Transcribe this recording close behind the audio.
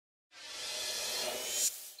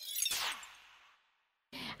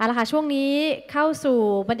เอาละค่ะช่วงนี้เข้าสู่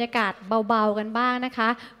บรรยากาศเบาๆกันบ้างนะคะ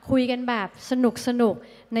คุยกันแบบสนุก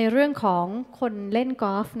ในเรื่องของคนเล่นก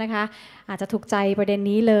อล์ฟนะคะอาจจะถูกใจประเด็น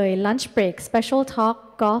นี้เลย Lunch Break Special Talk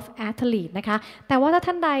Golf Athlete นะคะแต่ว่าถ้า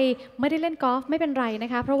ท่านใดไม่ได้เล่นกอล์ฟไม่เป็นไรน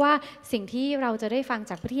ะคะเพราะว่าสิ่งที่เราจะได้ฟัง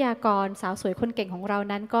จากวิทยากรสาวสวยคนเก่งของเรา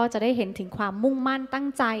นั้นก็จะได้เห็นถึงความมุ่งมั่นตั้ง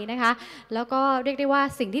ใจนะคะแล้วก็เรียกได้ว่า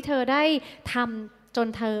สิ่งที่เธอได้ทำจน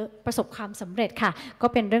เธอประสบความสำเร็จค่ะก็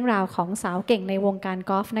เป็นเรื่องราวของสาวเก่งในวงการ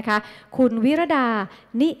กอล์ฟนะคะคุณวิรดา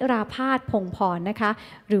นิราพาสพงศ์พรนะคะ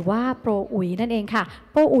หรือว่าโปรอุ๋ยนั่นเองค่ะ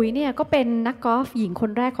โปรอุ๋ยเนี่ยก็เป็นนักกอล์ฟหญิงค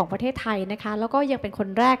นแรกของประเทศไทยนะคะแล้วก็ยังเป็นคน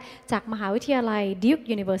แรกจากมหาวิทยาลัย Duke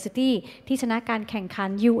University ที่ชนะการแข่งขัน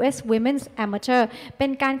US Women's Amateur เป็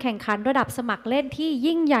นการแข่งขันระดับสมัครเล่นที่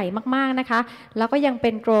ยิ่งใหญ่มากๆนะคะแล้วก็ยังเป็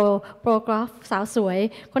นโปรกอล์ฟสาวสวย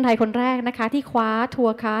คนไทยคนแรกนะคะที่คว้าทัว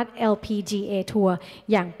ร์การ์ด LPGA ทัวร์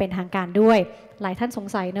อย่างเป็นทางการด้วยหลายท่านสง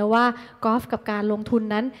สัยนะว่ากอล์ฟกับการลงทุน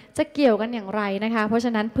นั้นจะเกี่ยวกันอย่างไรนะคะเพราะฉ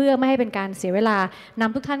ะนั้นเพื่อไม่ให้เป็นการเสียเวลาน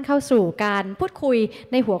ำทุกท่านเข้าสู่การพูดคุย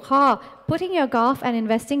ในหัวข้อ Putting your golf and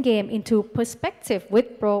investing game into perspective with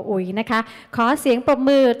โปรอุ๋ยนะคะขอเสียงปรบ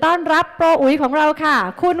มือต้อนรับโปรอุ๋ยของเราค่ะ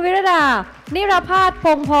คุณวิรดานิราพาสพ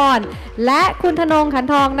งศ์พรและคุณธนงขัน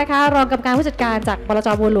ทองนะคะรองกรรมการผู้จัดการจากบลจ.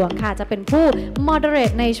บัวหลวงค่ะจะเป็นผู้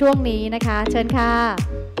moderate ในช่วงนี้นะคะเชิญค่ะ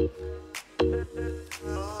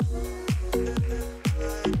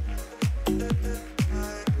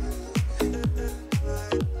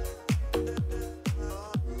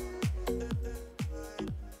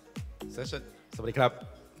สวัสดีครับ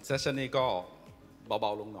เซสชันนี้ก็เบ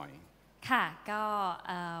าๆลงหน่อยค่ะก็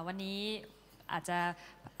วันนี้อาจจะ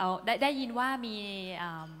ได้ยินว่ามี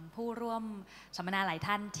ผู้ร่วมสัมมนาหลาย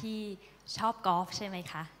ท่านที่ชอบกอล์ฟใช่ไหม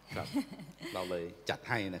คะครับ เราเลยจัด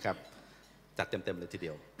ให้นะครับจัดเต็มๆเลยทีเดี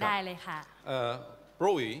ยวได้เลยค่ะโปร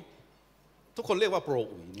อุ๋ยทุกคนเรียกว่าโปร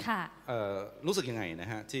อุ๋ยค่ะรู้สึกยังไงนะ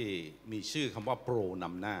ฮะที่มีชื่อคำว่าโปรน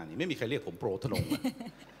ำหน้านี่ไม่มีใครเรียกผมโปรธนง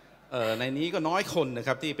ในนี้ก็น้อยคนนะค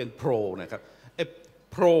รับที่เป็นโปรนะครับ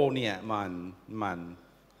โปรเนี่ยมัน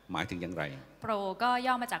หมายถึงอย่างไรโปรก็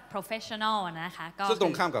ย่อมาจาก professional นะคะก็ซึ่งตร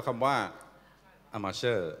งข้ามกับคำว่า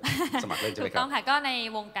amateur สมัครเล่นใช่ไหมครับถูกต้องค่ะก็ใน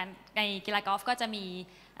วงการในกีฬากอล์ฟก็จะมี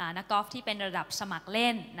นักกอล์ฟที่เป็นระดับสมัครเล่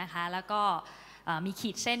นนะคะแล้วก็มีขี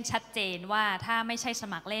ดเส้นชัดเจนว่าถ้าไม่ใช่ส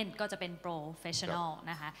มัครเล่นก็จะเป็นโปรเฟชชั่นอล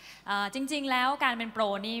นะคะจริงๆแล้วการเป็นโปร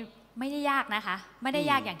นี่ไม่ได้ยากนะคะไม่ได้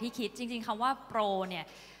ยากอย่างที่คิดจริงๆคำว่าโปรเนี่ย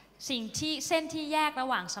สิ่งที่เส้นที่แยกระ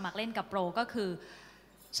หว่างสมัครเล่นกับโปรก็คือ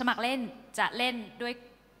สมัครเล่นจะเล่นด้วย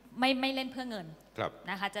ไม่เล่นเพื่อเงิน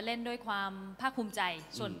นะคะจะเล่นด้วยความภาคภูมิใจ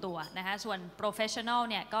ส่วนตัวนะคะส่วนโปรเฟชชั่นอล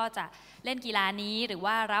เนี่ยก็จะเล่นกีฬานี้หรือ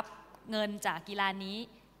ว่ารับเงินจากกีฬานี้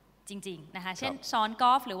จริงๆนะคะเช่นสอนก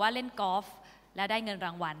อล์ฟหรือว่าเล่นกอล์ฟและได้เงินร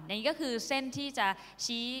างวัลนี่ก็คือเส้นที่จะ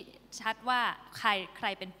ชี้ชัดว่าใคร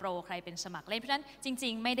เป็นโปรใครเป็นสมัครเล่นเพราะฉะนั้นจริ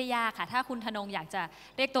งๆไม่ได้ยากค่ะถ้าคุณธนงอยากจะ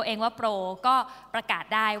เรียกตัวเองว่าโปรก็ประกาศ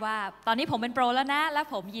ได้ว่าตอนนี้ผมเป็นโปรแล้วนะและ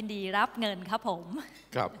ผมยินดีรับเงินครับผม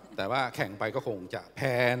ครับแต่ว่าแข่งไปก็คงจะแ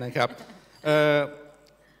พ้นะครับ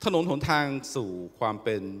ถนนหนทางสู่ความเ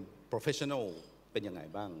ป็น professional เป็นยังไง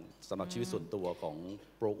บ้างสำหรับชีวิตส่วนตัวของ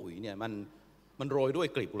โปรอุ๋ยเนี่ยมันโรยด้วย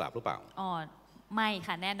กลีบกุหลาบหรือเปล่าไม่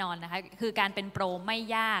ค่ะแน่นอนนะคะคือการเป็นโปรไม่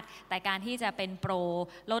ยากแต่การที่จะเป็นโปร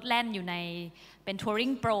โลดแล่นอยู่ในเป็นทัวริ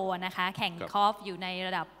งโปรนะคะแข่งกอล์ฟอยู่ในร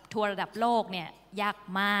ะดับทัวร์ระดับโลกเนี่ยยาก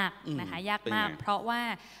มากนะคะยากมากเพราะว่า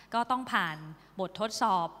ก็ต้องผ่านบททดส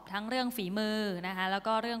อบทั้งเรื่องฝีมือนะคะแล้ว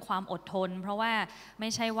ก็เรื่องความอดทนเพราะว่าไม่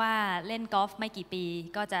ใช่ว่าเล่นกอล์ฟไม่กี่ปี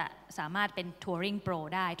ก็จะสามารถเป็นทัวริงโปร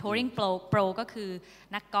ได้ทัวริงโปรก็คือ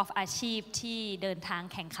นักกอล์ฟอาชีพที่เดินทาง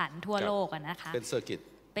แข่งขันทั่วโลกนะคะเป็นเซอร์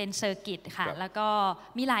กิตค่ะแล้วก็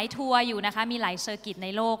มีหลายทัวร์อยู่นะคะมีหลายเซอร์กิตใน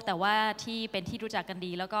โลกแต่ว่าที่เป็นที่รู้จักกัน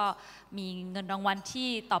ดีแล้วก็มีเงินรางวัลที่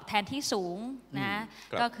ตอบแทนที่สูงนะ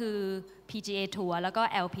ก็คือ PGA ทัวร์แล้วก็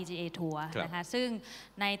LPGA ทัวร์นะคะซึ่ง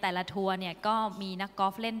ในแต่ละทัวร์เนี่ยก็มีนักกอ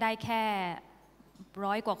ล์ฟเล่นได้แค่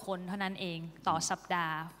100 กว่าคนเท่านั้นเองต่อสัปดา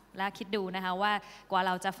ห์และคิดดูนะคะว่ากว่าเ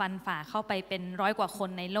ราจะฟันฝ่าเข้าไปเป็น100 กว่าคน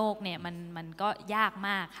ในโลกเนี่ยมันก็ยากม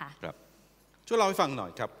ากค่ะครับช่วยเล่าให้ฟังหน่อ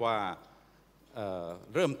ยครับว่า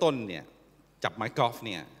เริ่มต้นเนี่ยจับไม้กอล์ฟเ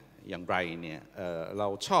นี่ยอย่างไรเนี่ยเรา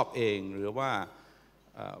ชอบเองหรือว่า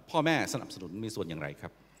พ่อแม่สนับสนุนมีส่วนอย่างไรครั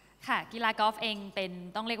บค่ะกีฬากอล์ฟเองเป็น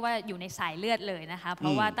ต้องเรียกว่าอยู่ในสายเลือดเลยนะคะเพร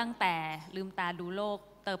าะว่าตั้งแต่ลืมตาดูโลก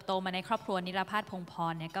เติบโตมาในครอบครัวนิรภาสพงศ์พ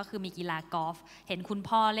รเนี่ยก็คือมีกีฬากอล์ฟเห็นคุณ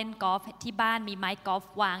พ่อเล่นกอล์ฟที่บ้านมีไม้กอล์ฟ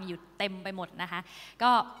วางอยู่เต็มไปหมดนะคะ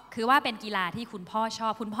ก็คือว่าเป็นกีฬาที่คุณพ่อชอ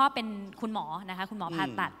บคุณพ่อเป็นคุณหมอนะคะคุณหมอผ่า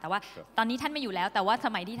ตัดแต่ว่าตอนนี้ท่านไม่อยู่แล้วแต่ว่าส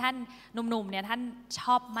มัยที่ท่านหนุ่มๆเนี่ยท่านช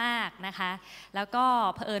อบมากนะคะแล้วก็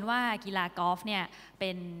เผอิญว่ากีฬากอล์ฟเนี่ยเป็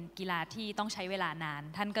นกีฬาที่ต้องใช้เวลานาน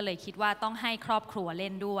ท่านก็เลยคิดว่าต้องให้ครอบครัวเล่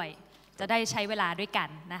นด้วย จะได้ใช้เวลาด้วยกัน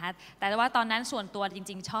นะคะแต่ว่าตอนนั้นส่วนตัวจ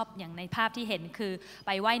ริงๆชอบอย่างในภาพที่เห็นคือไป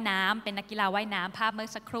ว่ายน้ำเป็นนักกีฬาว่ายน้ำภาพเมื่อ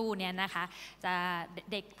สักครู่เนี่ยนะคะจะ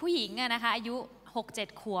เด็กผู้หญิงนะคะอายุ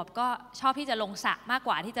6-7 ขวบก็ชอบที่จะลงสระมากก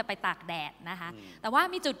ว่าที่จะไปตากแดดนะคะแต่ว่า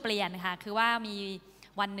มีจุดเปลี่ยนค่ะคือว่ามี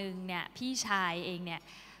วันหนึ่งเนี่ยพี่ชายเองเนี่ย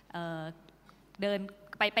เดิน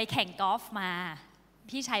ไปแข่งกอล์ฟมา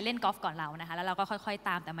พี่ชายเล่นกอล์ฟก่อนเรานะคะแล้วเราก็ค่อยๆต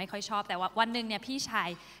ามแต่ไม่ค่อยชอบแต่ว่าวันหนึ่งเนี่ยพี่ชาย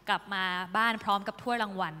กลับมาบ้านพร้อมกับถ้วยรา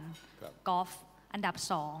งวัลกอล์ฟอันดับ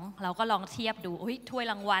2เราก็ลองเทียบดูถ้วย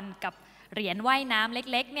รางวัลกับเหรียญว่ายน้ำเ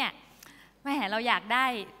ล็กๆเนี่ยแม่เราอยากได้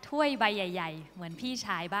ถ้วยใบใหญ่ๆเหมือนพี่ช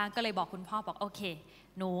ายบ้างก็เลยบอกคุณพ่อบอกโอเค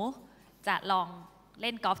หนูจะลองเ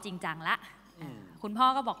ล่นกอล์ฟจริงจังละคุณพ่อ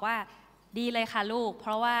ก็บอกว่าดีเลยค่ะลูกเพ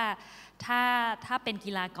ราะว่าถ้าเป็น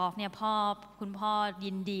กีฬากอล์ฟเนี่ยคุณพ่อ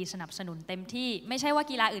ยินดีสนับสนุนเต็มที่ไม่ใช่ว่า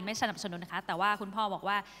กีฬาอื่นไม่สนับสนุนนะคะแต่ว่าคุณพ่อบอก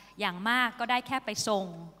ว่าอย่างมากก็ได้แค่ไปส่ง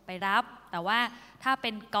ไปรับแต่ว่าถ้าเป็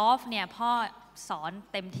นกอล์ฟเนี่ยพ่อสอน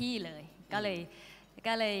เต็มที่เลยก็เ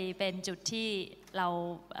ลยเป็นจุดที่เรา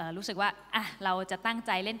รู้สึกว่าเราจะตั้งใ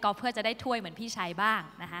จเล่นกอล์ฟเพื่อจะได้ถ้วยเหมือนพี่ชายบ้าง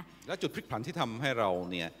นะคะแล้วจุดพลิกผันที่ทำให้เรา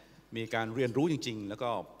เนี่ยมีการเรียนรู้จริงๆแล้วก็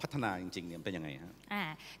พัฒนาจริงๆเนี่ยเป็นยังไงฮะ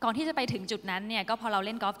ก่อนที่จะไปถึงจุดนั้นเนี่ยก็พอเราเ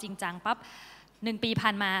ล่นกอล์ฟจริงจังปั๊บ1 ปีผ่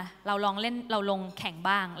านมาเราลองเล่นเราลงแข่ง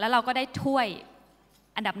บ้างแล้วเราก็ได้ถ้วย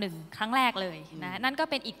อันดับ1ครั้งแรกเลยนะนั่นก็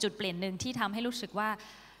เป็นอีกจุดเปลี่ยนหนึ่งที่ทำให้รู้สึกว่า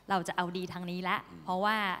เราจะเอาดีทางนี้ละเพราะ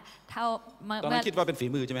ว่าตอนนั้นคิดว่าเป็นฝี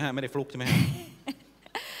มือใช่ไหมฮะไม่ได้ฟลุกใช่ไหมฮะ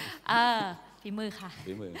ฝีมือค่ะ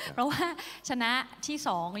ฝีมือเพราะว่าชนะที่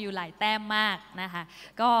2อยู่หลายแต้มมากนะคะ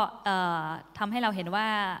ก็ทำให้เราเห็นว่า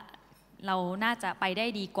เราน่าจะไปได้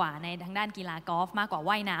ดีกว่าในทางด้านกีฬากอล์ฟมากกว่า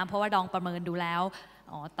ว่ายน้ำเพราะว่าดองประเมินดูแล้ว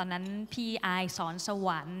ตอนนั้นพี่อายสอนสว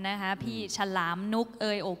รรค์นะคะพี่ฉลามนุก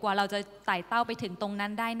กว่าเราจะไต่เต้าไปถึงตรงนั้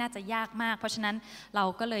นได้น่าจะยากมากเพราะฉะนั้นเรา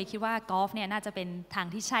ก็เลยคิดว่ากอล์ฟเนี่ยน่าจะเป็นทาง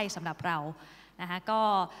ที่ใช่สำหรับเรานะคะก็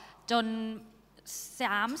จน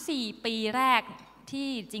 3-4 ปีแรกที่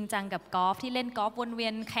จริงจังกับกอล์ฟที่เล่นกอล์ฟวนเวีย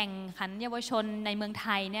นแข่งขันเยาวชนในเมืองไท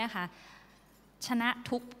ยเนี่ยค่ะชนะ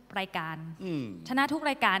ทุกรายการชนะทุก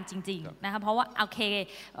รายการจริงๆนะคะเพราะว่าโอเค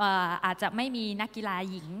อาจจะไม่มีนักกีฬา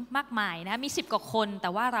หญิงมากมายนะมี10 กว่าคนแต่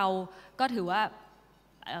ว่าเราก็ถือว่า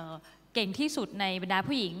เก่งที่สุดในบรรดา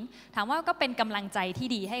ผู้หญิงถามว่าก็เป็นกำลังใจที่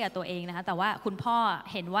ดีให้กับตัวเองนะคะแต่ว่าคุณพ่อ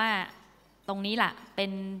เห็นว่าตรงนี้แหละเป็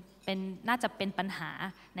นน่าจะเป็นปัญหา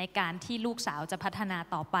ในการที่ลูกสาวจะพัฒนา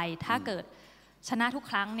ต่อไปถ้าเกิดชนะทุก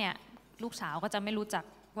ครั้งเนี่ยลูกสาวก็จะไม่รู้จัก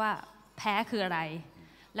ว่าแพ้คืออะไร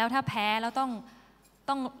แล้วถ้าแพ้แล้วต้อง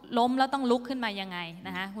ล้มแล้วต้องลุกขึ้นมายังไงน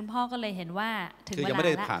ะคะคุณพ่อก็เลยเห็นว่าถึงเวลาแล้วคือยังไม่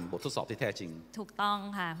ได้ผ่านบททดสอบที่แท้จริงถูกต้อง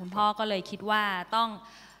ค่ะคุณพ่อก็เลยคิดว่าต้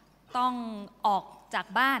องออกจาก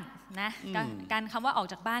บ้านนะการคำว่าออก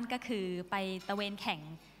จากบ้านก็คือไปตะเวนแข่ง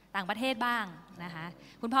ต่างประเทศบ้างนะคะ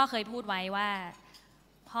คุณพ่อเคยพูดไว้ว่า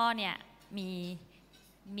พ่อเนี่ย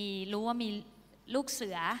มีรู้ว่ามีลูกเสื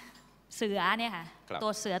อเนี่ยค่ะตั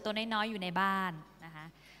วเสือตัวน้อยๆอยู่ในบ้านนะคะ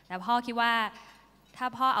แต่พ่อคิดว่าถ้า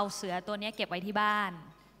พ่อเอาเสือตัวนี้เก็บไว้ที่บ้าน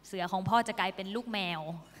เสือของพ่อจะกลายเป็นลูกแมว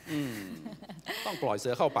ต้องปล่อยเสื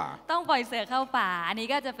อเข้าป่าต้องปล่อยเสือเข้าป่าอันนี้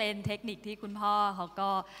ก็จะเป็นเทคนิคที่คุณพ่อเขาก็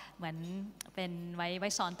เหมือนเป็นไว้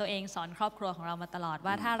สอนตัวเองสอนครอบครัวของเรามาตลอด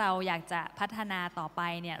ว่าถ้าเราอยากจะพัฒนาต่อไป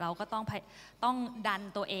เนี่ยเราก็ต้องดัน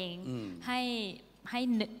ตัวเองให้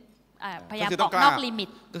พยายามออกนอกลิมิต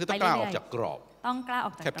ก็คือต้องกล้าออกจากกรอบต้องกล้าอ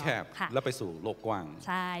อกจากแคบๆแล้วไปสู่โลกกว้างใ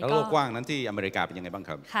ช่แล้วโลกกว้างนั้นที่อเมริกาเป็นยังไงบ้างค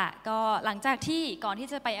รับค่ะก็หลังจากที่ก่อนที่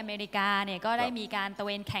จะไปอเมริกาเนี่ยก็ได้มีการตะเว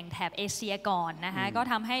นแข่งแถบเอเชียก่อนนะคะก็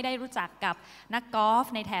ทำให้ได้รู้จักกับนักกอล์ฟ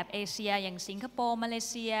ในแถบเอเชียอย่างสิงคโปร์มาเล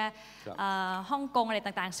เซียฮ่องกงอะไร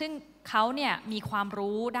ต่างๆซึ่งเขาเนี่ยมีความ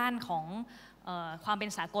รู้ด้านของความเป็น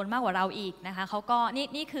สากลมากกว่าเราอีกนะคะเขาก็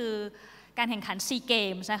นี่คือการแข่งขันซีเก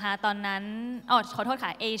มส์นะคะตอนนั้นขอโทษค่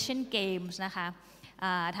ะเอเชียนเกมส์นะคะ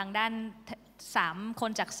ทางด้าน3 ค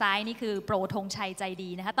นจากซ้ายนี่คือโปรธงชัยใจดี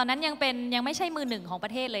นะคะตอนนั้นยังไม่ใช่มือ1ของปร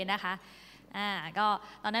ะเทศเลยนะคะก็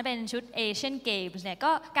ตอนนั้นเป็นชุดเอเชียนเกมส์เนี่ย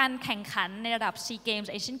ก็การแข่งขันในระดับซีเกม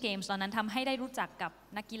ส์เอเชียนเกมส์ตอนนั้นทำให้ได้รู้จักกับ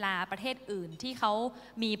นักกีฬาประเทศอื่นที่เขา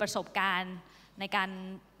มีประสบการณ์ในการ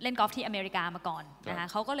เล่นกอล์ฟที่อเมริกามาก่อนนะคะ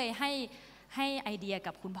เขาก็เลยให้ไอเดีย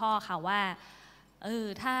กับคุณพ่อค่ะว่า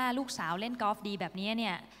ถ้าลูกสาวเล่นกอล์ฟดีแบบนี้เ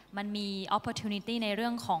นี่ยมันมี opportunity ในเรื่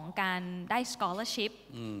องของการได้ scholarship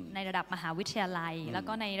ในระดับมหาวิทยาลัยแล้ว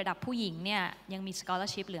ก็ในระดับผู้หญิงเนี่ยยังมี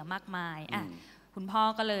scholarship เหลือมากมายคุณพ่อ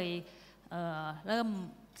ก็เลยเริ่ม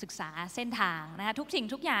ศึกษาเส้นทางนะคะทุกสิ่ง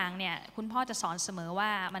ทุกอย่างเนี่ยคุณพ่อจะสอนเสมอว่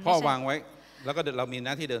ามันพ่อวางไว้แล้วก็เรามีห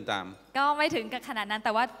น้าที่เดินตามก็ไม่ถึงกับขนาดนั้นแ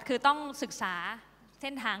ต่ว่าคือต้องศึกษาเ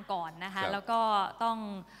ส้นทางก่อนนะคะแล้วก็ต้อง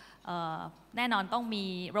แน่นอนต้องมี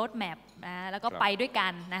road map นะแล้วก็ไปด้วยกั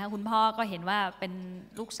นนะคะคุณพ่อก็เห็นว่าเป็น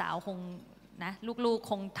ลูกสาวคงนะลูกๆ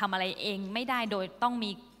คงทำอะไรเองไม่ได้โดยต้อง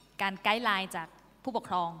มี การไกด์ไลน์จากผู้ปก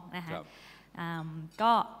ครองนะคะ ครับ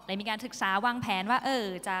ก็เลยมีการศึกษาวางแผนว่า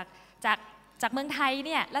จากเมืองไทยเ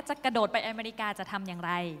นี่ยแล้วจะกระโดดไปอเมริกาจะทำอย่างไ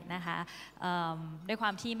รนะคะด้วยควา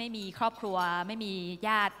มที่ไม่มีครอบครัวไม่มีญ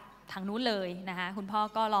าติทางนู้นเลยนะคะคุณพ่อ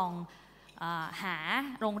ก็ลองหา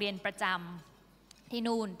โรงเรียนประจำที่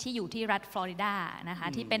นู่นที่อยู่ที่รัฐฟลอริดานะคะ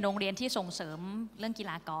ที่เป็นโรงเรียนที่ส่งเสริมเรื่องกี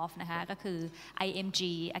ฬากอล์ฟนะคะก็คือ IMG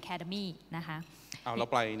Academy นะคะ เอาเรา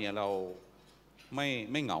ไปเนี่ยเราไ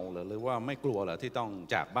ม่เหงาหรือว่าไม่กลัวเหรอที่ต้อง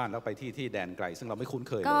จากบ้านแล้วไปที่แดนไกลซึ่งเราไม่คุ้น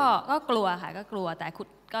เคยเลย ก็กลัวค่ะก็กลัวแต่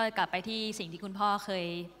ก็กลับไปที่สิ่งที่คุณพ่อเคย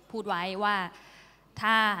พูดไว้ว่า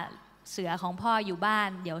ถ้าเสือของพ่ออยู่บ้าน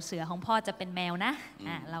เดี๋ยวเสือของพ่อจะเป็นแมวนะ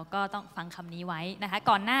เราก็ต้องฟังคำนี้ไว้นะคะ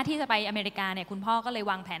ก่อนหน้าที่จะไปอเมริกาเนี่ยคุณพ่อก็เลย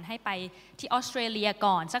วางแผนให้ไปที่ออสเตรเลีย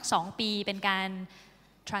ก่อนสัก2 ปีเป็นการ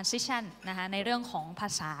transition นะคะในเรื่องของภา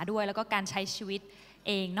ษาด้วยแล้วก็การใช้ชีวิตเ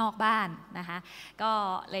องนอกบ้านนะคะก็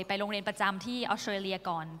เลยไปโรงเรียนประจำที่ออสเตรเลีย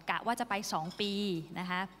ก่อนกะว่าจะไป2 ปีนะ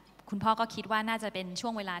คะคุณพ่อก็คิดว่าน่าจะเป็นช่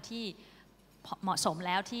วงเวลาที่เหมาะสมแ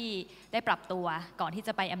ล้วที่ได้ปรับตัวก่อนที่จ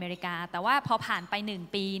ะไปอเมริกาแต่ว่าพอผ่านไป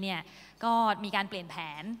1 ปีเนี่ยก็มีการเปลี่ยนแผ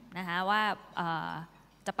นนะคะว่า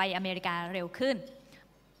จะไปอเมริกาเร็วขึ้น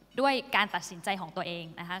ด้วยการตัดสินใจของตัวเอง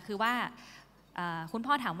นะคะคือว่าคุณ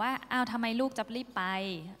พ่อถามว่าอ้าวทำไมลูกจะรีบไป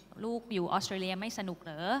ลูกอยู่ออสเตรเลียไม่สนุกเ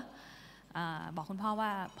หรอบอกคุณพ่อว่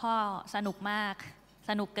าพ่อสนุกมาก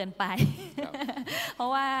สนุกเกินไป เพรา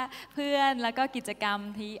ะว่าเพื่อนแล้วก็กิจกรรม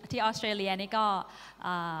ที่ออสเตรเลียนี่ก็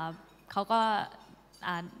เขาก็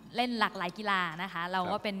เล่นหลากหลายกีฬานะคะเรา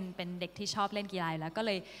ก็เป็นเด็กที่ชอบเล่นกีฬาแล้วก็เ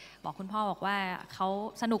ลยบอกคุณพ่อบอกว่าเขา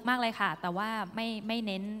สนุกมากเลยค่ะแต่ว่าไม่เ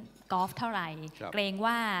น้นกอล์ฟเท่าไหร่เกรง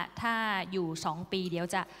ว่าถ้าอยู่2 ปีเดี๋ยว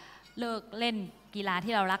จะเลิกเล่นกีฬา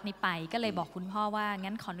ที่เรารักนี้ไปก็เลยบอกคุณพ่อว่า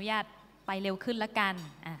งั้นขออนุญาตไปเร็วขึ้นละกัน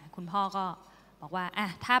คุณพ่อก็บอกว่า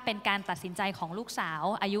ถ้าเป็นการตัดสินใจของลูกสาว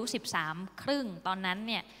อายุ13 ครึ่งตอนนั้น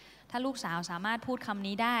เนี่ยถ้าลูกสาวสามารถพูดคำ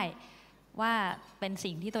นี้ได้ว่าเป็น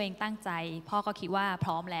สิ่งที่ตัวเองตั้งใจพ่อก็คิดว่าพ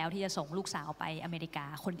ร้อมแล้วที่จะส่งลูกสาวไปอเมริกา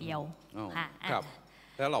คนเดียวค่ะครับ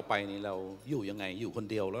แล้วเราไปนี่เราอยู่ยังไงอยู่คน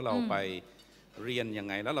เดียวแล้วเราไปเรียนยัง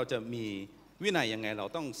ไงแล้วเราจะมีวินัยยังไงเรา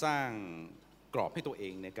ต้องสร้างกรอบให้ตัวเอ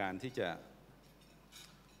งในการที่จะ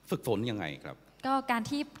ฝึกฝนยังไงครับก็การ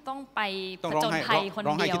ที่ต้องไปผจญภัยคนเดียว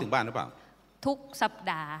ร้องไห้คิดถึงบ้านหรือเปล่าทุกสัป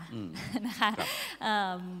ดาห์นะคะ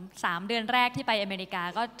3 เดือนแรกที่ไปอเมริกา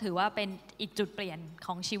ก็ถือว่าเป็นอีกจุดเปลี่ยนข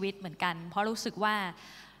องชีวิตเหมือนกันเพราะรู้สึกว่า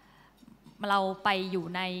เราไปอยู่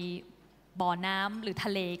ในบ่อน้ำหรือท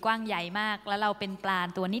ะเลกว้างใหญ่มากแล้วเราเป็นปลา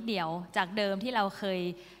ตัวนิดเดียวจากเดิมที่เราเคย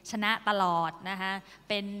ชนะตลอดนะคะ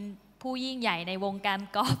เป็นผู้ยิ่งใหญ่ในวงการ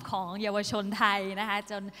กอล์ฟของเยาวชนไทยนะคะ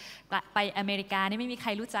จนไปอเมริกานี่ไม่มีใคร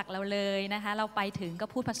รู้จักเราเลยนะคะเราไปถึงก็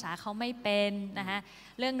พูดภาษาเขาไม่เป็นนะคะ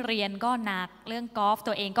เรื่องเรียนก็หนักเรื่องกอล์ฟ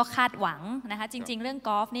ตัวเองก็คาดหวังนะคะจริงๆเรื่องก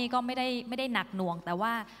อล์ฟนี่ก็ไม่ได้หนักหน่วงแต่ว่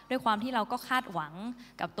าด้วยความที่เราก็คาดหวัง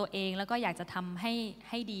กับตัวเองแล้วก็อยากจะทำใ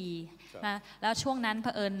ห้ดีนะแล้วช่วงนั้นเผ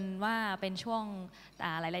อิญว่าเป็นช่วง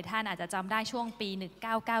หลายๆท่านอาจจะจำได้ช่วงปี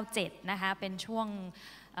1997นะคะเป็นช่วง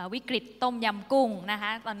วิกฤตต้มยำกุ้งนะค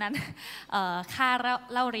ะตอนนั้นค่า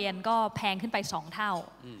เล่าเรียนก็แพงขึ้นไป2 เท่า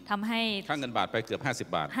ทำให้ค่าเงินบาทไปเกือบ50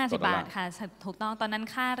 บาท50 บาทค่ะถูกต้องตอนนั้น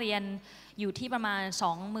ค่าเรียนอยู่ที่ประมาณ 25,000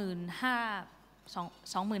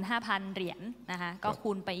 เหรียญนะคะก็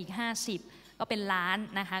คูณไปอีก50ก็เป็นล้าน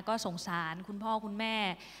นะคะก็สงสารคุณพ่อคุณแม่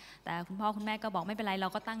แต่คุณพ่อคุณแม่ก็บอกไม่เป็นไรเรา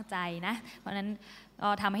ก็ตั้งใจนะเพราะนั้นก็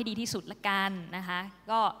ทำให้ดีที่สุดละกันนะคะ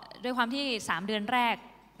ก็ด้วยความที่3 เดือนแรก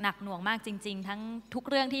หนักหน่วงมากจริงๆทั้งทุก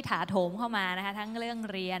เรื่องที่ถาโถมเข้ามานะคะทั้งเรื่อง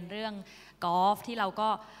เรียนเรื่องกอล์ฟที่เราก็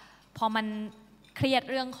พอมันเครียด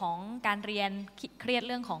เรื่องของการเรียนเครียดเ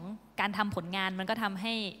รื่องของการทำผลงานมันก็ทำใ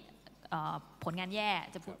ห้ผลงานแย่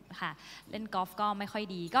จะพูดค่ะเล่นกอล์ฟก็ไม่ค่อย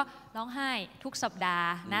ดีก็ร้องไห้ทุกสัปดาห์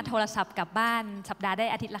นะโทรศัพท์กลับบ้านสัปดาห์ได้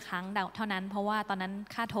อาทิตย์ละครั้งเท่านั้นเพราะว่าตอนนั้น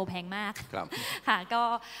ค่าโทรแพงมากค่ะก็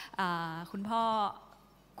คุณพ่อ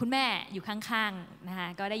คุณแม่อยู่ข้างๆนะคะ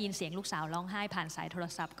ก็ได้ยินเสียงลูกสาวร้องไห้ผ่านสายโทร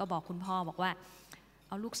ศัพท์ก็บอกคุณพ่อบอกว่าเ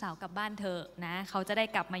อาลูกสาวกลับบ้านเถอะนะเขาจะได้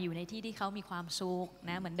กลับมาอยู่ในที่ที่เขามีความสุข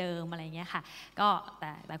นะเหมือนเดิมอะไรเงี้ยค่ะก็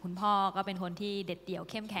แต่คุณพ่อก็เป็นคนที่เด็ดเดี่ยว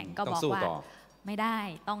เข้มแข็งก็บอกว่าไม่ได้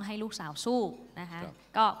ต้องให้ลูกสาวสู้นะคะ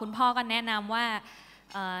ก็คุณพ่อก็แนะนำว่า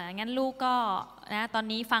งั้นลูกก็นะตอน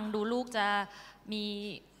นี้ฟังดูลูกจะมี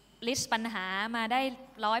ลิสต์ปัญหามาได้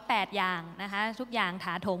108 อย่างนะคะทุกอย่างถ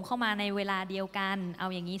าโถมเข้ามาในเวลาเดียวกันเอา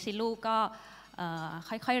อย่างนี้สิลูกก็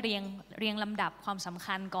ค่อยๆเรียงลำดับความสำ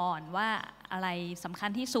คัญก่อนว่าอะไรสำคัญ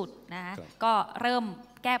ที่สุดนะคะก็เริ่ม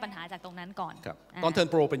แก้ปัญหาจากตรงนั้นก่อนตอนเทิร์น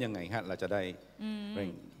โปรเป็นยังไงฮะเราจะได้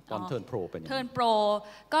ตอนเทิร์นโปรเป็นยังไงเทิร์นโปร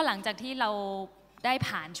ก็หลังจากที่เราได้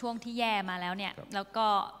ผ่านช่วงที่แย่มาแล้วเนี่ยแล้วก็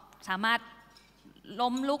สามารถ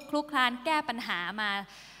ล้มลุกคลุกคลานแก้ปัญหามา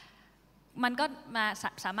มันก็มา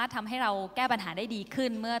สามารถทำให้เราแก้ปัญหาได้ดีขึ้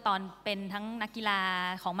นเมื่อตอนเป็นทั้งนักกีฬา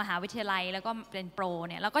ของมหาวิทยาลัยแล้วก็เป็นโปร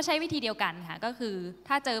เนี่ยเราก็ใช้วิธีเดียวกันค่ะก็คือ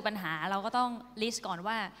ถ้าเจอปัญหาเราก็ต้องลิสต์ก่อน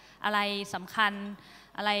ว่าอะไรสำคัญ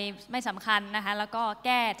อะไรไม่สำคัญนะคะแล้วก็แ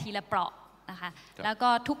ก้ทีละเปราะนะคะแล้วก็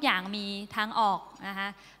ทุกอย่างมีทางออกนะคะ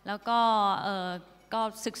แล้วก็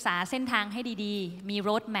ศึกษาเส้นทางให้ดีๆมีโร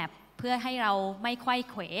ดแมพเพื่อให้เราไม่ไขว้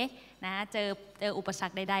เขวนะเจออุปสร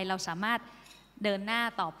รคใดๆเราสามารถเดินหน้า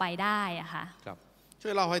ต่อไปได้อะค่ะครับช่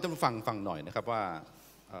วยเล่าให้ท่านผู้ฟังหน่อยนะครับว่า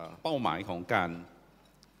เป้าหมายของการ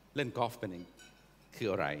เล่นกอล์ฟเป็นคือ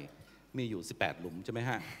อะไรมีอยู่18หลุมใช่ไหม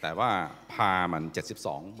ฮะแต่ว่าพามัน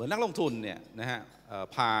72เหมือนนักลงทุนเนี่ยนะฮะ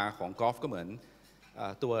พาของกอล์ฟก็เหมือน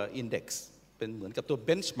ตัวอินเด็กซ์เป็นเหมือนกับตัวเบ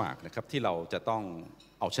นช์มาร์กนะครับที่เราจะต้อง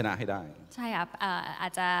เอาชนะให้ได้ใช่ครับอา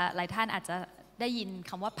จจะหลายท่านอาจจะได้ยิน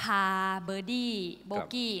คำว่าพาเบอร์ดี้โบ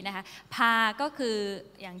กี้นะคะพาก็คือ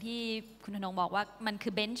อย่างที่คุณธนงบอกว่ามันคื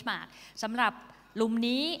อเบนช์มาร์กสำหรับหลุม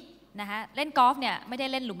นี้นะคะเล่นกอล์ฟเนี่ยไม่ได้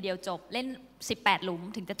เล่นหลุมเดียวจบเล่น18หลุม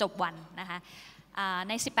ถึงจะจบวันนะคะ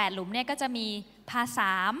ใน18หลุมเนี่ยก็จะมีพา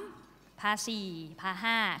3พา4พา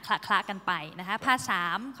5คละกันไปนะคะพา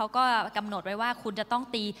3เขาก็กำหนดไว้ว่าคุณจะต้อง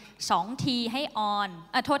ตี2ทีให้ออน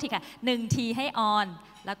โทษทีค่ะ1ทีให้ออน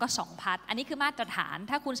แล้วก็2พัดอันนี้คือมาตรฐาน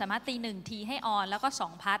ถ้าคุณสามารถตี1ทีให้ออนแล้วก็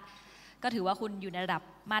2พัดก็ถือว่าคุณอยู่ในระดับ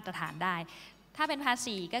มาตรฐานได้ถ้าเป็นพา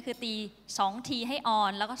4ก็คือตี2ทีให้ออ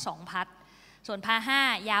นแล้วก็2พัดส่วนพา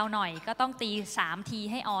5ยาวหน่อยก็ต้องตี3ที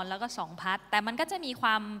ให้ออนแล้วก็2พัดแต่มันก็จะมีคว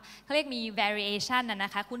ามเขาเรียกมี variation น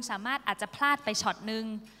ะคะคุณสามารถอาจจะพลาดไปช็อตนึง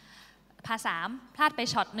พา3พลาดไป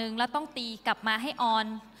ช็อตนึงแล้วต้องตีกลับมาให้ออน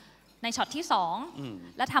ในช็อตที่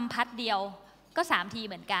2แล้วทำพัดเดียวก็3ที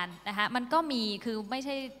เหมือนกันนะคะมันก็มีคือไม่ใ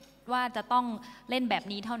ช่ว่าจะต้องเล่นแบบ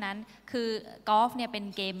นี้เท่านั้นคือกอล์ฟเนี่ยเป็น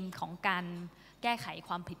เกมของการแก้ไขค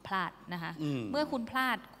วามผิดพลาดนะคะเมื่อคุณพลา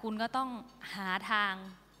ดคุณก็ต้องหาทาง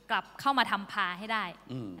กลับเข้ามาทำพาให้ได้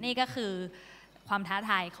นี่ก็คือความท้า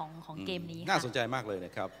ทายของเกมนี้น่าสนใจมากเลยน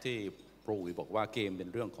ะครับที่โปรบอกว่าเกมเป็น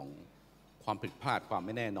เรื่องของความผิดพลาดความไ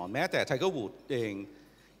ม่แน่นอนแม้แต่ไทเกอร์วูดเอง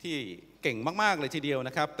ที่เก่งมากๆเลยทีเดียวน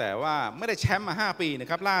ะครับแต่ว่าไม่ได้แชมป์มา5ปีนะ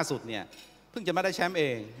ครับล่าสุดเนี่ยเพิ่งจะมาได้แชมป์เอ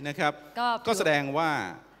งนะครับก็แสดงว่า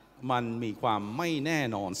มันมีความไม่แน่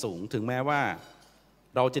นอนสูงถึงแม้ว่า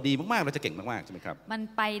เราจะดีมากๆเราจะเก่งมากๆใช่ไหมครับมัน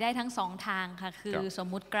ไปได้ทั้ง2ทางค่ะคือสม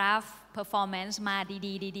มุติกราฟ performance มา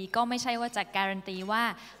ดีๆก็ไม่ใช่ว่าจะการันตีว่า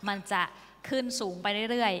มันจะขึ้นสูงไป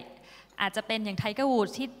เรื่อยๆอาจจะเป็นอย่างไทเกอร์วูด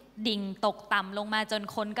ที่ดิ่งตกต่ำลงมาจน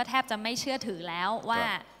คนก็แทบจะไม่เชื่อถือแล้วว่า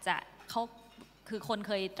จะเขาคือคนเ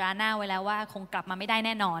คยตราหน้าไว้แล้วว่าคงกลับมาไม่ได้แ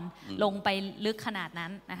น่นอนลงไปลึกขนาดนั้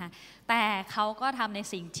นนะคะแต่เขาก็ทำใน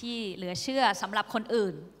สิ่งที่เหลือเชื่อสำหรับคนอื่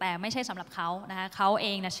นแต่ไม่ใช่สำหรับเขานะคะเขาเอ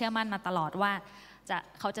งนะเชื่อมั่นมาตลอดว่า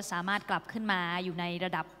เขาจะสามารถกลับขึ้นมาอยู่ในร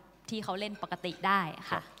ะดับที่เขาเล่นปกติได้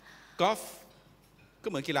ค่ะกอล์ฟก็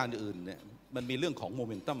เหมือนกีฬาอื่นเนี่ยมันมีเรื่องของโมเ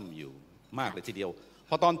มนตัมอยู่มากเลยทีเดียว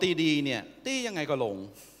พอตอนตีดีเนี่ยตียังไงก็ลง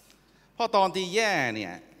พอตอนตีแย่เนี่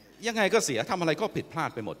ยยังไงก็เสียทำอะไรก็ผิดพลาด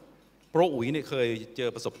ไปหมดโปรอุ๋ยเนี่ยเคยเจอ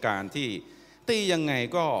ประสบการณ์ที่ตียังไง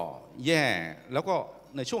ก็แย่แล้วก็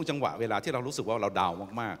ในช่วงจังหวะเวลาที่เรารู้สึกว่าเราดาว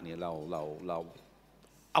มากๆเนี่ยเรา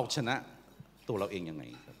เอาชนะตัวเราเองยังไง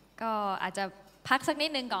ครับก็อาจจะพักสักนิ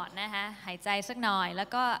ดนึงก่อนนะคะหายใจสักหน่อยแล้ว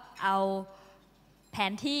ก็เอาแผ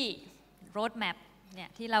นที่โรดแมพเนี่ย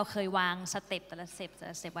ที่เราเคยวางสเต็ปแต่ละส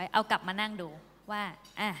เต็ปไว้เอากลับมานั่งดูว่า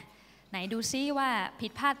ไหนดูซิว่าผิ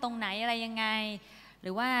ดพลาดตรงไหนอะไรยังไงห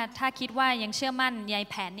รือว่าถ้าคิดว่ายังเชื่อมั่นใน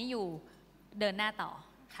แผนนี้อยู่เดินหน้าต่อ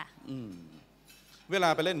ค่ะเวลา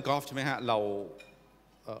ไปเล่นกอล์ฟใช่ไหมฮะเรา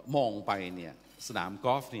มองไปเนี่ยสนามก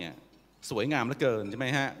อล์ฟเนี่ยสวยงามเหลือเกินใช่ไหม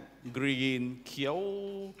ฮะกรีนเขียว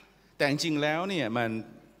แต่จริงๆแล้วเนี่ยมัน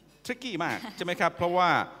ทริกกี้มากใช่ไหมครับเพราะว่า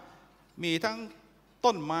มีทั้ง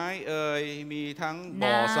ต้นไม้มีทั้ง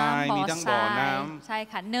บ่อทรายมีทั้งบ่อน้ำใช่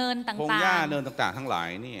ค่ะเนินต่างๆพงหญ้าเนินต่างๆทั้งหลาย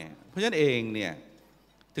เนี่ยเพราะฉะนั้นเองเนี่ย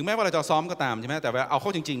ถึงแม้ว่าเราจะซ้อมก็ตามใช่ไหมแต่ว่าเอาเข้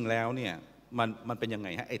าจริงๆแล้วเนี่ยมันเป็นยังไง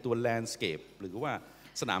ฮะไอตัวแลนด์สเคปหรือว่า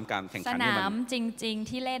สนามการแข่งขันสนามจริงๆ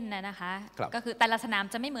ที่เล่นนะคะก็คือแต่ละสนาม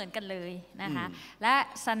จะไม่เหมือนกันเลยนะคะและ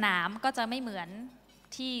สนามก็จะไม่เหมือน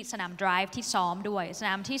ที่สนาม drive ที่ซ้อมด้วยสน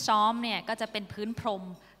ามที่ซ้อมเนี่ยก็จะเป็นพื้นพรม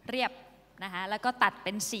เรียบนะคะแล้วก็ตัดเ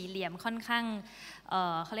ป็นสี่เหลี่ยมค่อนข้าง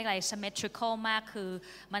เขาเรียกอะไร symmetrical มากคือ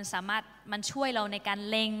มันช่วยเราในการ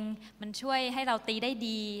เล็งมันช่วยให้เราตีได้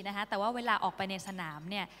ดีนะคะแต่ว่าเวลาออกไปในสนาม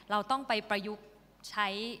เนี่ยเราต้องไปประยุกต์ใช้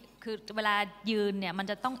คือเวลายืนเนี่ยมัน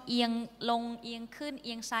จะต้องเอียงลงเอียงขึ้นเ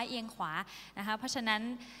อียงซ้ายเอียงขวานะคะเพราะฉะนั้น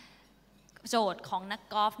โจทย์ของนัก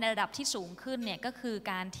กอล์ฟในระดับที่สูงขึ้นเนี่ยก็คือ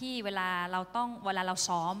การที่เวลาเรา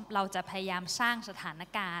ซ้อมเราจะพยายามสร้างสถาน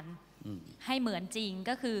การณ์ให้เหมือนจริง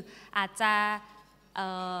ก็คืออาจจะ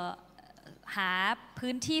หา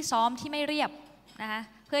พื้นที่ซ้อมที่ไม่เรียบนะคะ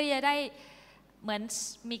พื่อที่จะได้เหมือน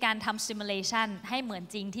มีการทำ simulation ให้เหมือน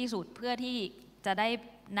จริงที่สุดเพื่อที่จะได้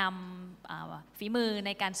นำฝีมือใน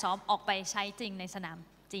การซ้อมออกไปใช้จริงในสนาม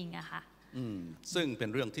จริงอะค่ะซึ่งเป็น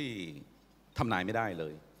เรื่องที่ทำนายไม่ได้เล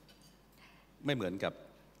ย ไม่เหมือนกับ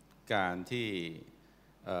การที่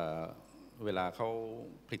เวลาเขา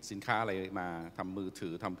ผลิตสินค้าอะไรมาทำมือถื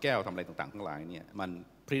อทำแก้วทำอะไรต่างๆทั้งหลายเนี่ยมัน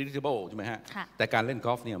predictable ใช่ไหมฮะแต่การเล่นก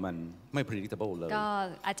อล์ฟเนี่ยมันไม่ predictable เลยก็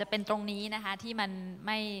อาจจะเป็นตรงนี้นะคะที่มัน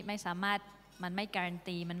ไม่สามารถมันไม่การัน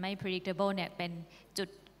ตีมันไม่ predictable เนี่ยเป็นจุด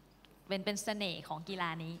เป็นเสน่ห์ของกีฬา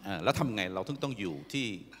นี้แล้วทำไงเราต้องอยู่ที่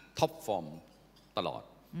top form ตลอด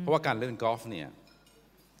เพราะว่าการเล่นกอล์ฟเนี่ย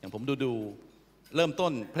อย่างผมดูเริ่มต้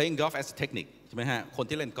น playing golf as a technique ใช่ไหมฮะคน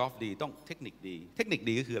ที่เล่นกอล์ฟดีต้องเทคนิคดีเทคนิค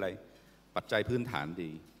ดีก็คืออะไรปัจจัยพื้นฐาน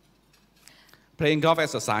ดี playing golf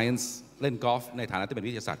as a science เล่นกอล์ฟในฐานะที่เป็น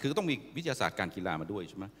วิทยาศาสตร์คือต้องมีวิทยาศาสตร์การกีฬามาด้วย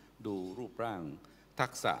ใช่ไหมดูรูปร่างทั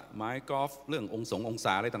กษะไม้กอล์ฟเรื่ององศ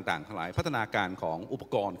าอะไรต่างๆทั้งหลายพัฒนาการของอุป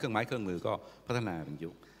กรณ์เครื่องไม้เครื่องมือก็พัฒนาเป็น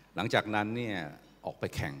ยุคหลังจากนั้นเนี่ยออกไป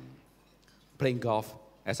แข่ง playing golf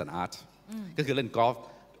as an art ก็คือเล่นกอล์ฟ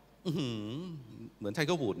เหมือนไทเ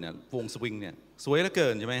กอร์วูดเนี่ยวงสวิงเนี่ยสวยเหลือเกิ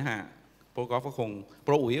นใช่ไหมฮะโปรกอล์ฟก็คงโป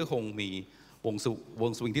รอุ๋ยก็คงมีว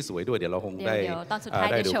งสวิงที่สวยด้วยเดี๋ยวเราคงได้ตอนสุดท้าย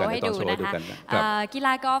จะโชว์ให้ดูนะคะกีฬ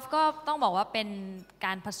ากอล์ฟก็ต้องบอกว่าเป็นก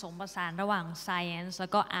ารผสมผสานระหว่าง science แล้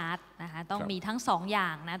วก็ art นะคะต้องมีทั้งสองอย่า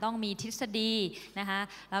งนะต้องมีทฤษฎีนะคะ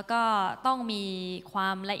แล้วก็ต้องมีควา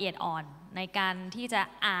มละเอียดอ่อนในการที่จะ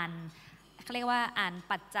อ่านเขาเรียกว่าอ่าน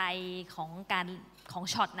ปัจจัยของ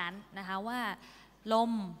ช็อตนั้นนะคะว่าล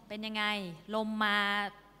มเป็นยังไงลมมา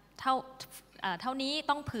เท่านี้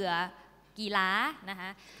ต้องเผื่อกีฬานะคะ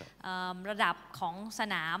ระดับของส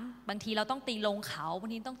นามบางทีเราต้องตีลงเขาบา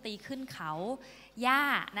งทีต้องตีขึ้นเขาหญ้า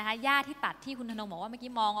นะคะหญ้าที่ตัดที่คุณธนงบอกว่าเมื่อ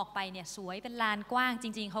กี้มองออกไปเนี่ยสวยเป็นลานกว้างจ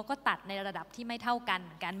ริงๆเขาก็ตัดในระดับที่ไม่เท่ากันเห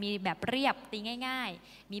มือนกันมีแบบเรียบตีง่าย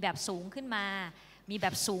ๆมีแบบสูงขึ้นมามีแบ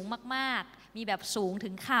บสูงมากๆมีแบบสูงถึ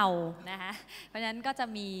งเข่านะคะเพราะฉะนั้นก็จะ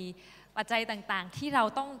มีปัจจัยต่างๆที่เรา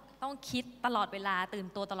ต้องคิดตลอดเวลาตื่น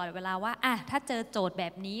ตัวตลอดเวลาว่าถ้าเจอโจทย์แบ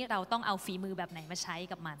บนี้เราต้องเอาฝีมือแบบไหนมาใช้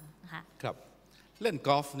กับมันนะคะครับเล่นก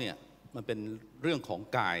อล์ฟเนี่ยมันเป็นเรื่องของ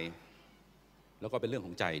กายแล้วก็เป็นเรื่องข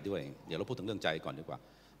องใจด้วยเดี๋ยวเราพูดถึงเรื่องใจก่อนดีกว่า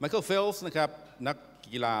ไมเคิลเฟลส์นะครับนัก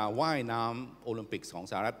กีฬาว่ายน้ำโอลิมปิกของ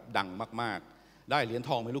สหรัฐดังมากๆได้เหรียญท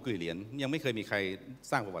องไม่รู้กี่เหรียญยังไม่เคยมีใคร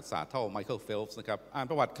สร้างประวัติศาสตร์เท่าไมเคิลเฟลส์นะครับอ่าน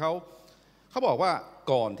ประวัติเขาบอกว่า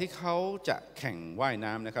ก่อนที่เขาจะแข่งว่าย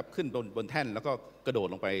น้ำนะครับขึ้นบนแท่นแล้วก็กระโดด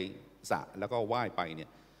ลงไปสระแล้วก็ว่ายไปเนี่ย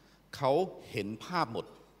เขาเห็นภาพหมด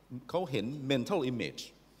เขาเห็น mental image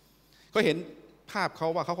เขาเห็นภาพเขา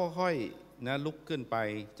ว่าเขาค่อยๆนะลุกขึ้นไป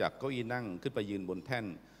จากเก้าอี้นั่งขึ้นไปยืนบนแท่น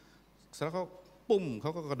แล้วเขาปุ้มเข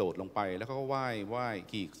าก็กระโดดลงไปแล้วเขาก็ว่าย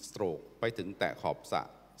กี่สโตรกไปถึงแตะขอบสระ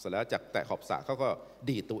เสร็จแล้วจากแตะขอบสระเขาก็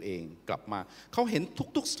ดีดตัวเองกลับมาเขาเห็น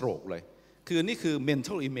ทุกๆสโตรกเลยคือนี่คือ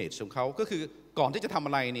mental image ของเขาก็คือก่อนที่จะทำอ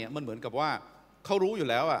ะไรเนี่ยมันเหมือนกับว่าเขารู้อยู่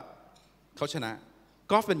แล้วเขาชนะ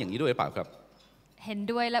กอล์ฟเป็นอย่างนี้ด้วยหรือเปล่าครับเห็น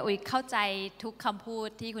ด้วยและอุ๋ยเข้าใจทุกคำพูด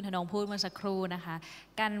ที่คุณธนงพูดเมื่อสักครู่นะคะ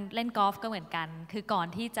การเล่นกอล์ฟก็เหมือนกันคือก่อน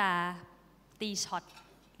ที่จะตีช็อต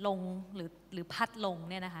ลงหรือพัดลง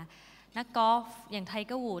เนี่ยนะคะนักกอล์ฟอย่างไทเ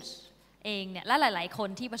กอร์วูดส์เองเนี่ยและหลายๆคน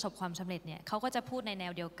ที่ประสบความสำเร็จเนี่ยเขาก็จะพูดในแน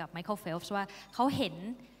วเดียวกับไมเคิลเฟลป์ว่าเขาเห็น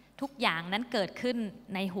ทุกอย่างนั้นเกิดขึ้น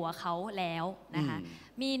ในหัวเขาแล้วนะคะ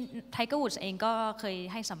มีไทเกอร์วูดส์เองก็เคย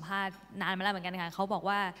ให้สัมภาษณ์นานมาแล้วเหมือนกันค่ะเขาบอก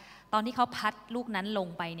ว่าตอนที่เขาพัดลูกนั้นลง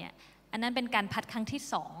ไปเนี่ยอันนั้นเป็นการพัดครั้งที่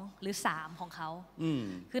2หรือ3ของเขา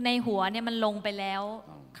คือในหัวเนี่ยมันลงไปแล้ว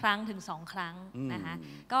ครั้งถึง2ครั้งนะคะ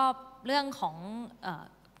ก็เรื่องของ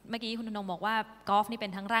เมื่อกี้คุณธนงบอกว่ากอล์ฟนี่เป็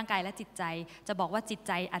นทั้งร่างกายและจิตใจจะบอกว่าจิตใ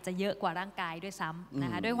จอาจจะเยอะกว่าร่างกายด้วยซ้ำนะ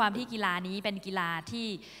คะด้วยความที่กีฬานี้เป็นกีฬาที่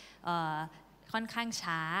ค่อนข้าง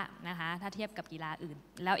ช้านะคะถ้าเทียบกับกีฬาอื่น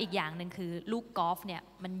แล้วอีกอย่างหนึ่งคือลูกกอล์ฟเนี่ย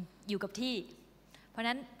มันอยู่กับที่เพราะฉะ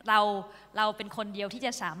นั้นเราเป็นคนเดียวที่จ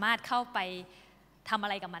ะสามารถเข้าไปทำอะ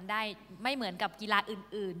ไรกับมันได้ไม่เหมือนกับกีฬา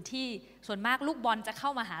อื่นๆที่ส่วนมากลูกบอลจะเข้า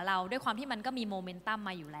มาหาเราด้วยความที่มันก็มีโมเมนตัมม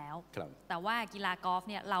าอยู่แล้วแต่ว่ากีฬากอล์ฟ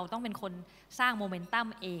เนี่ยเราต้องเป็นคนสร้างโมเมนตัม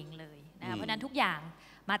เองเลยนะเพราะนั้นทุกอย่าง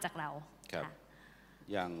มาจากเรา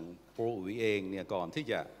อย่างโปรอุ๋ยเองเนี่ยก่อนที่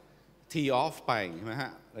จะทีออฟไปใช่ไหมฮ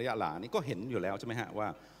ะระยะหลังนี่ก็เห็นอยู่แล้วใช่ไหมฮะว่า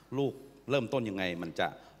ลูกเริ่มต้นยังไงมันจะ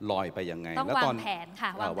ลอยไปยังไงต้องวางแผนค่ะ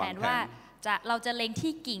วางแผนว่าเราจะเล็ง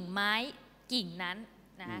ที่กิ่งไม้กิ่งนั้น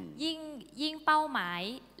นะยิ่งเป้าหมาย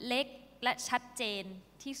เล็กและชัดเจน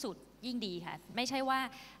ที่สุดยิ่งดีค่ะไม่ใช่ว่า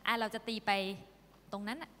เราจะตีไปตรง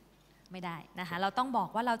นั้นไม่ได้นะคะเราต้องบอก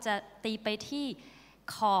ว่าเราจะตีไปที่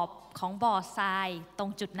ขอบของบ่อทรายตร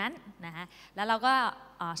งจุดนั้นนะคะแล้วเราก็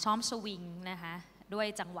ซ้อมสวิงนะคะด้วย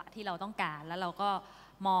จังหวะที่เราต้องการแล้วเราก็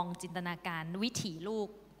มองจินตนาการวิถีลูก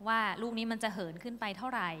ว่าลูกนี้มันจะเหินขึ้นไปเท่า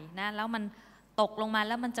ไหร่นะแล้วมันตกลงมา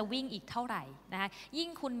แล้วมันจะวิ่งอีกเท่าไหร่นะคะยิ่ง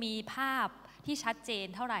คุณมีภาพที่ชัดเจน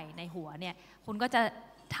เท่าไหร่ในหัวเนี่ยคุณก็จะ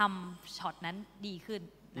ทำช็อตนั้นดีขึ้น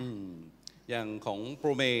อย่างของโป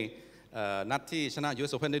รเมนัดที่ชนะ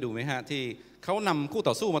US Open ได้ดูไหมฮะที่เขานำคู่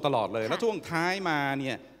ต่อสู้มาตลอดเลยแล้วช่วงท้ายมาเ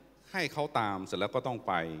นี่ยให้เขาตามเสร็จแล้วก็ต้อง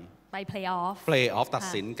ไป play off ตัด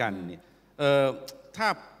สินกันเนี่ยถ้า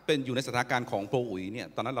เป็นอยู่ในสถานการณ์ของโปรอุ๋ยเนี่ย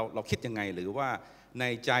ตอนนั้นเราคิดยังไงหรือว่าใน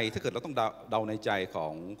ใจถ้าเกิดเราต้องเดาในใจ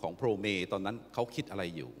ของโปรเมตอนนั้นเขาคิดอะไร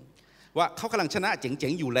อยู่ว่าเขากำลังชนะเจ๋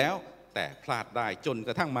งๆอยู่แล้วแต่พลาดได้จนก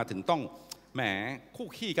ระทั่งมาถึงต้องแหมคู่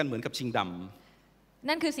ขี้กันเหมือนกับชิงดำ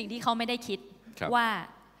นั่นคือสิ่งที่เขาไม่ได้คิดว่า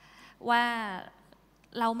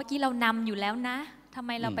เราเมื่อกี้เรานำอยู่แล้วนะทำไ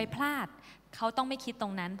มเราไปพลาดเขาต้องไม่คิดตร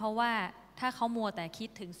งนั้นเพราะว่าถ้าเขามัวแต่คิด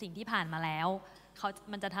ถึงสิ่งที่ผ่านมาแล้ว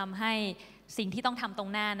มันจะทำให้สิ่งที่ต้องทำตรง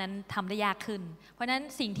หน้านั้นทำได้ยากขึ้นเพราะฉะนั้น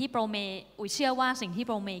สิ่งที่โปรเมเชื่อว่าสิ่งที่โ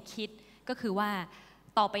ปรเมคิดก็คือว่า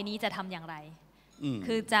ต่อไปนี้จะทำอย่างไร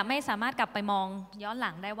คือจะไม่สามารถกลับไปมองย้อนห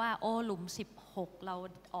ลังได้ว่าโอ้หลุม16เรา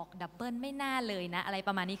ออกดับเบิลไม่น่าเลยนะอะไรป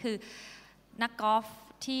ระมาณนี้คือนักกอล์ฟ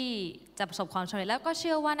ที่จะประสบความสำเร็จแล้วก็เ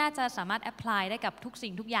ชื่อว่าน่าจะสามารถแอพพลายได้กับทุกสิ่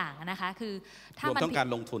งทุกอย่างนะคะคือถ้ามันต้องการ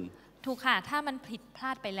ลงทุนถูกค่ะถ้ามันผิดพล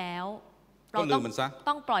าดไปแล้วเรา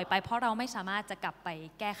ต้องปล่อยไปเพราะเราไม่สามารถจะกลับไป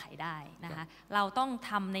แก้ไขได้นะคะเราต้อง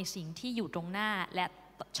ทำในสิ่งที่อยู่ตรงหน้าและ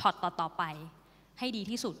ช็อตต่อไปให้ดี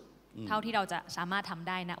ที่สุดเท่าที่เราจะสามารถทำ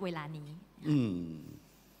ได้ณเวลานี้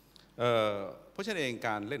เพราะฉะนั้นเองก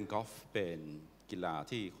ารเล่นกอล์ฟเป็นกีฬา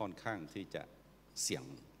ที่ค่อนข้างที่จะเสี่ยง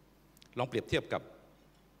ลองเปรียบเทียบกับ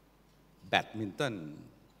แบดมินตัน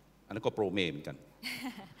อันนั้นก็โปรเมเหมือนกัน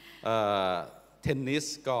เทนนิส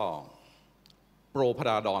ก็โปรพา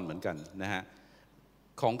ราดอนเหมือนกันนะฮะ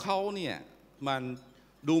ของเขาเนี่ยมัน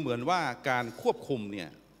ดูเหมือนว่าการควบคุมเนี่ย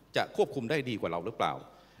จะควบคุมได้ดีกว่าเราหรือเปล่า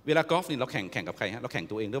เวลากอล์ฟนี่เราแข่งกับใครฮะเราแข่ง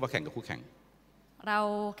ตัวเองหรือว่าแข่งกับคู่แข่งเรา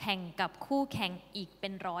แข่งกับคู่แข่งอีกเป็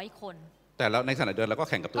น100 คนแต่แล้วในขณะเดียวกันเราก็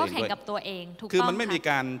แข่งกับตัวเองด้วยก็แข่งกับตัวเองถูกต้องคือมันไม่มี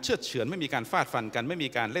การเชือดเฉือนไม่มีการฟาดฟันกันไม่มี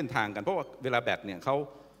การเล่นทางกันเพราะว่าเวลาแบดเนี่ยเ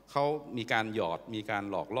ขามีการหยอดมีการ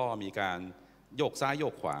หลอกล่อมีการโยกซ้ายโย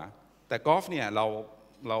กขวาแต่กอล์ฟเนี่ยเร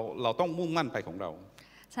าต้องมุ่งมั่นไปของเรา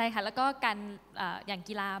ใช่ค่ะแล้วก็การอย่าง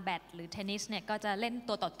กีฬาแบดหรือเทนนิสเนี่ยก็จะเล่น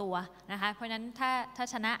ตัวต่อตัวนะคะเพราะฉะนั้นถ้า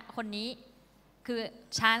ชนะคนนี้คือ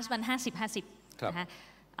ชานส์มัน50-50นะคะ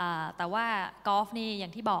แต่ว่ากอล์ฟนี่อย่า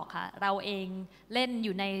งที่บอกค่ะเราเองเล่นอ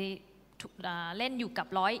ยู่กับ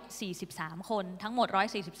143คนทั้งหมด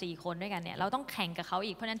144คนด้วยกันเนี่ยเราต้องแข่งกับเขา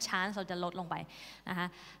อีกเพราะฉะนั้นชานส์เราจะลดลงไปนะคะ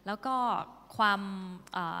แล้วก็ความ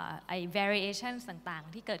variation ต่าง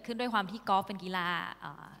ๆที่เกิดขึ้นด้วยความที่กอล์ฟเป็นกีฬา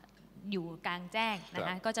อยู่กลางแจ้งนะค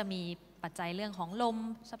ะก็จะมีปัจจัยเรื่องของลม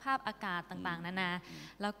สภาพอากาศต่างๆนานา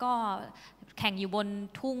แล้วก็แข่งอยู่บน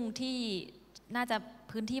ทุ่งที่น่าจะ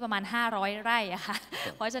พื้นที่ประมาณ500 ไร่อะค่ะ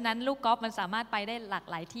เพราะฉะนั้นลูกกอล์ฟมันสามารถไปได้หลาก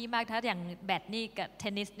หลายที่มากถ้าอย่างแบดนี่กับเท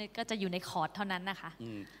นนิสนี่ก็จะอยู่ในคอร์ตเท่านั้นนะคะ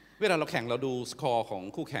เวลาเราแข่งเราดูสกอร์ของ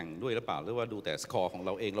คู่แข่งด้วยหรือเปล่าหรือว่าดูแต่สกอร์ของเร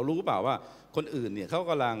าเองเรารู้เปล่าว่าคนอื่นเนี่ยเขา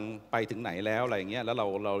กำลังไปถึงไหนแล้วอะไรเงี้ยแล้วเ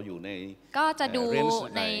ราอยู่ในก็จะดู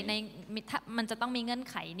ในมันจะต้องมีเงื่อน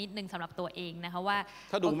ไขนิดนึงสำหรับตัวเองนะคะว่า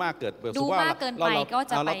ถ้าดูมากเกินไปก็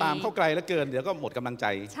จะไปเราตามเข้าไกลแล้วเกินเดี๋ยวก็หมดกำลังใจ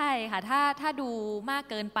ใช่ค่ะถ้าดูมาก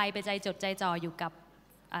เกินไปใจจดใจจ่ออยู่กับ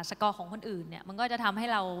สกอร์ของคนอื่นเนี่ยมันก็จะทำให้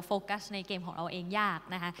เราโฟกัสในเกมของเราเองยาก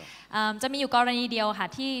นะคะจะมีอยู่กรณีเดียวค่ะ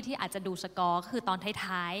ที่อาจจะดูสกอร์คือตอน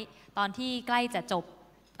ท้ายๆตอนที่ใกล้จะจบ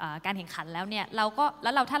การแข่งขันแล้วเนี่ย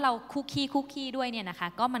ถ้าเราคุกคีด้วยเนี่ยนะคะ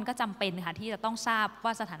ก็มันก็จำเป็นค่ะที่จะต้องทราบว่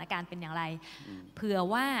าสถานการณ์เป็นอย่างไรเผื่อ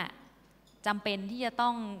ว่าจำเป็นที่จะต้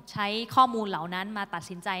องใช้ข้อมูลเหล่านั้นมาตัด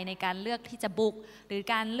สินใจในการเลือกที่จะบุกหรือ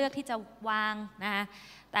การเลือกที่จะวางนะคะ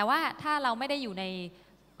แต่ว่าถ้าเราไม่ได้อยู่ใน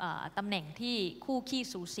ตำแหน่งที่คู่ขี้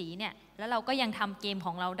สูสีเนี่ยแล้วเราก็ยังทำเกมข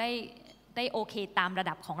องเราได้โอเคตามระ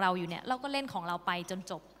ดับของเราอยู่เนี่ยเราก็เล่นของเราไปจน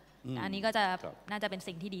จบอันนี้ก็จะน่าจะเป็น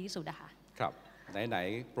สิ่งที่ดีที่สุดนะคะครับไหน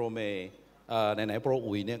โปรเมไหนโปร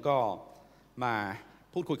อุ๋ยเนี่ยก็มา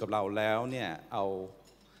พูดคุยกับเราแล้วเนี่ยเอา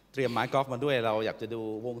เตรียมไม้กอล์ฟมาด้วยเราอยากจะดู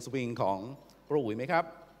วงสวิงของโปรอุ๋ยไหมครับ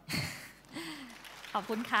ขอบ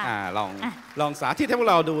คุณค่ะลองสาธิตให้พวก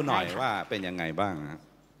เราดูหน่อยว่าเป็นยังไงบ้างนะ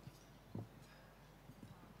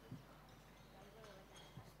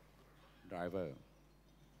driver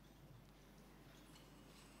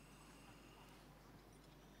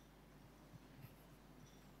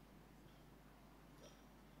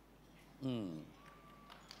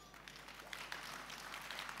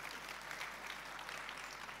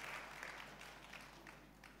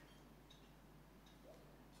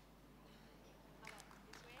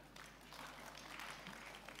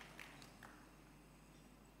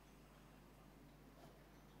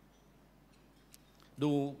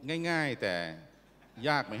ดูง่ายๆแต่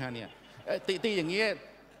ยากไหมฮะเนี่ยตีอย่างเงี้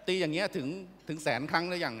ยถึงแสนครั้ง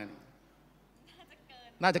หรือยัง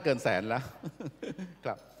น่าจะเกินแสนแล้ว ค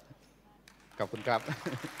รับขอบคุณครับ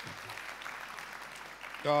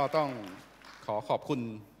ก็ต้องขอบคุณ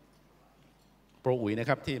โปรอุ๋ยนะ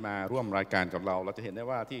ครับที่มาร่วมรายการกับเราจะเห็นได้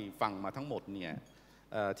ว่าที่ฟังมาทั้งหมดเนี่ย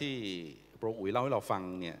ที่โปรอุ๋ยเล่าให้เราฟัง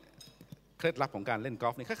เนี่ยเคล็ดลับของการเล่นกอ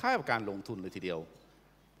ล์ฟนี่คล้ายๆกับการลงทุนเลยทีเดียว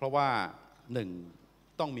เพราะว่า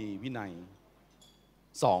1ต้องมีวินัย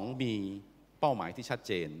2มีเป้าหมายที่ชัดเ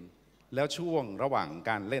จนแล้วช่วงระหว่าง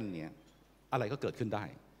การเล่นเนี่ยอะไรก็เกิดขึ้นได้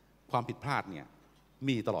ความผิดพลาดเนี่ย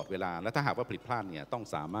มีตลอดเวลาและถ้าหากว่าผิดพลาดเนี่ยต้อง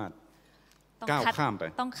สามารถก้าวข้ามไป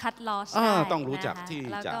ต้องคัดลอสต้องรู้จักที่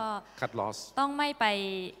จะคัดลอสต้องไม่ไป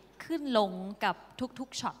ขึ้นลงกับทุก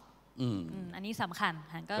ๆช็อตอันนี้สำคัญ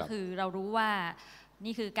ก็คือเรารู้ว่า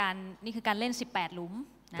นี่คือการเล่น18หลุม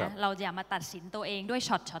นะเราอย่ามาตัดสินตัวเองด้วย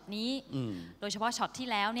ช็อตนี้โดยเฉพาะช็อตที่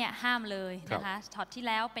แล้วเนี่ยห้ามเลยนะคะช็อตที่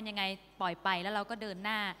แล้วเป็นยังไงปล่อยไปแล้วเราก็เดินห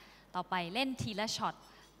น้าต่อไปเล่นทีละช็อต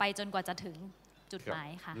ไปจนกว่าจะถึงจุดหมาย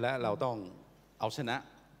ค่ะและเราต้องเอาชนะ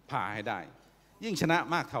พาให้ได้ยิ่งชนะ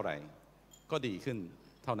มากเท่าไหร่ก็ดีขึ้น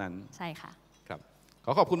เท่านั้นใช่ค่ะครับ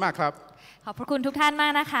ขอบคุณมากครับขอบพระคุณทุกท่านมา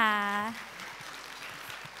กนะคะ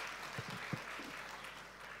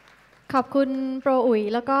ขอบคุณโปรอุ๋ย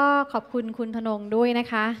แล้วก็ขอบคุณคุณธนงด้วยนะ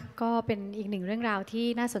คะก็เป็นอีกหนึ่งเรื่องราวที่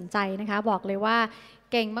น่าสนใจนะคะบอกเลยว่า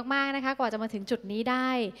เก่งมากๆนะคะกว่าจะมาถึงจุดนี้ได้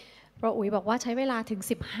โปรอุ๋ยบอกว่าใช้เวลาถึง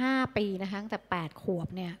15ปีนะคะตั้งแต่8ขวบ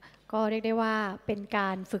เนี่ยก็เรียกได้ว่าเป็นกา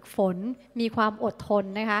รฝึกฝนมีความอดทน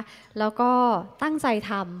นะคะแล้วก็ตั้งใจ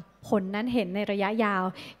ทำผลนั้นเห็นในระยะยาว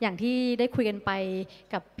อย่างที่ได้คุยกันไป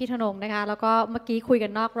กับพี่ธนงนะคะแล้วก็เมื่อกี้คุยกั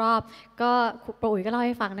นนอกรอบก็โปรอุ๋ยก็เล่าใ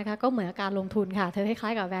ห้ฟังนะคะก็เหมือนการลงทุนค่ะเธอคล้า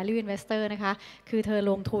ยๆกับ value investor นะคะคือเธอ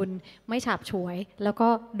ลงทุนไม่ฉับฉวยแล้วก็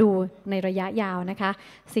ดูในระยะยาวนะคะ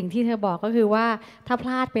สิ่งที่เธอบอกก็คือว่าถ้าพล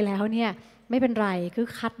าดไปแล้วเนี่ยไม่เป็นไรคือ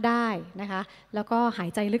คัดได้นะคะแล้วก็หาย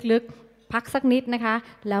ใจลึกๆพักสักนิดนะคะ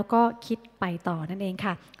แล้วก็คิดไปต่อนั่นเอง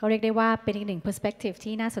ค่ะก็เรียกได้ว่าเป็นอีกหนึ่ง perspective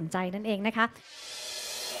ที่น่าสนใจนั่นเองนะคะ